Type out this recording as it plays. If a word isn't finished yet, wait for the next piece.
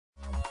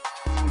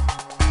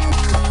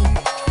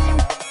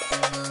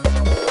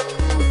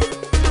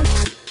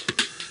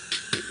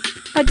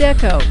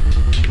Adecco,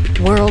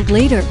 world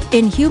leader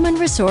in human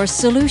resource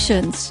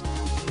solutions.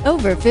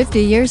 Over 50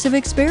 years of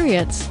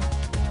experience.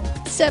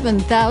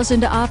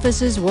 7,000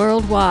 offices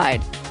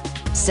worldwide.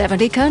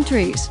 70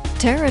 countries,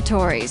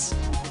 territories.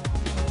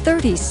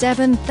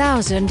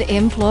 37,000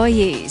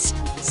 employees.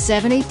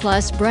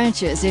 70+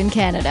 branches in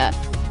Canada.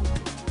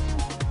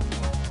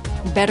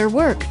 Better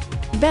work,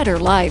 better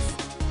life.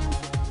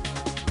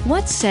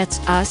 What sets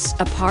us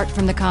apart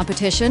from the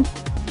competition?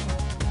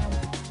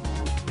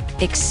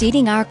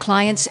 Exceeding our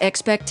clients'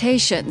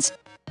 expectations.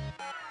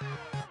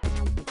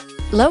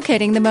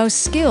 Locating the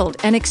most skilled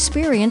and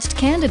experienced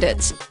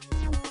candidates.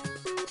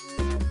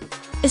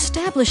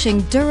 Establishing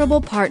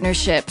durable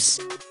partnerships.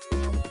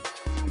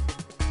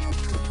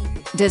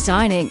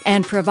 Designing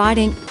and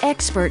providing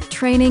expert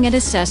training and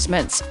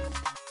assessments.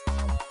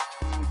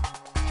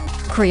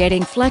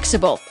 Creating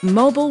flexible,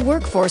 mobile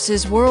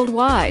workforces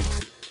worldwide.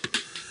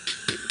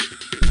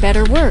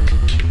 Better work,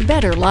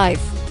 better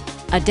life.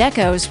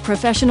 Adecco's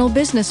professional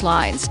business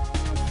lines.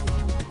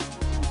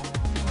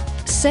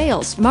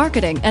 Sales,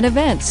 marketing, and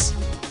events.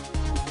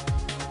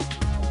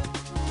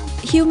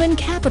 Human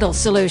capital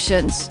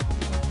solutions.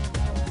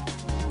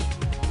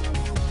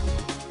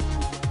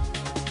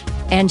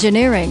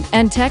 Engineering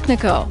and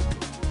technical.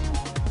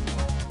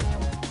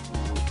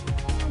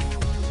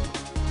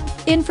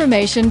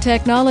 Information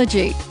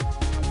technology.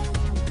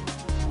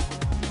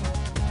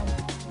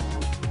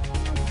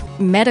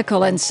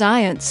 Medical and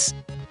science.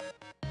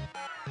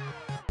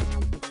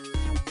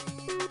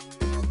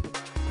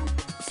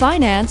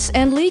 Finance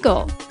and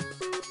legal.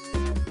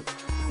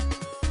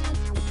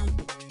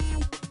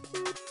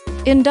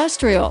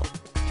 Industrial.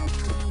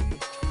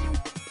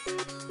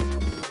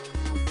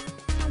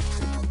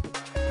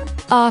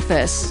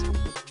 Office.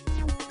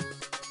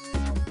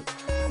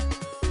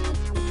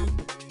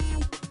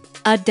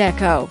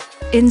 Adecco,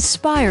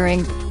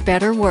 inspiring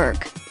better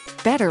work,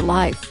 better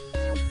life.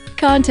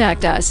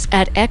 Contact us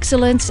at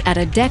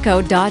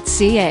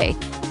excellence@adecco.ca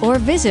or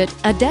visit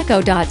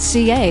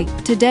adecco.ca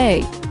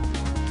today.